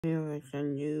Here is a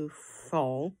new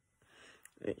fall.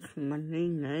 It's Monday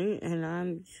night and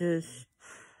I'm just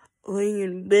laying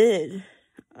in bed.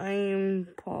 I am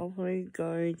probably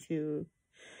going to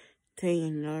take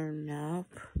another nap.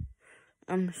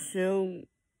 I'm so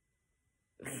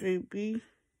sleepy.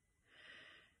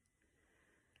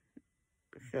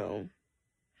 So,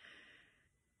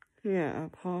 yeah,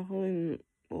 I probably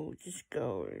will just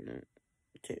go and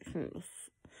take some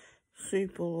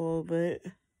sleep a little bit.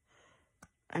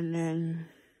 And then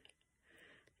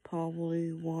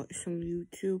probably watch some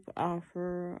YouTube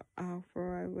after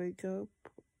I wake up.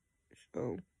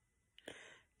 So,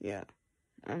 yeah,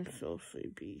 I'm so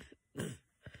sleepy.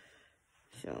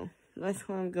 So, that's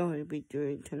what I'm going to be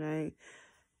doing tonight.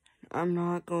 I'm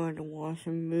not going to watch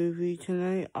a movie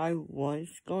tonight. I was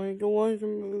going to watch a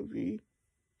movie,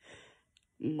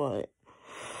 but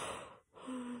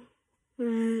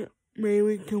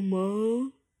maybe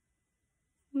tomorrow.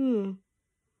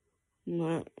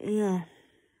 But, yeah.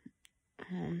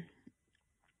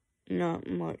 Not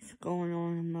much going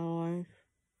on in my life.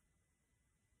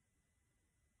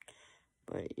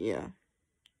 But yeah.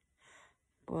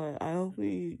 But I hope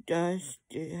you guys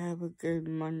did have a good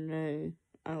Monday.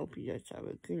 I hope you guys have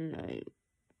a good night,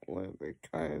 whatever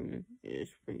time it is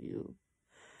for you.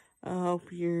 I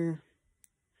hope your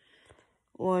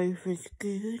life is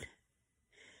good.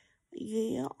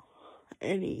 Yeah.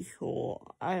 Anyhow,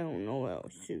 I don't know what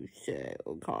else to say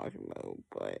or talk about,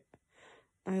 but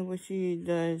I will see you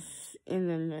guys in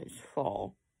the next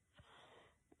fall.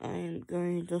 I am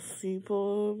going to sleep a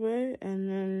little bit and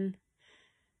then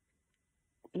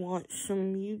watch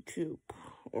some YouTube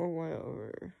or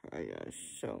whatever, I guess.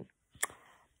 So,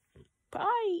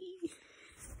 bye!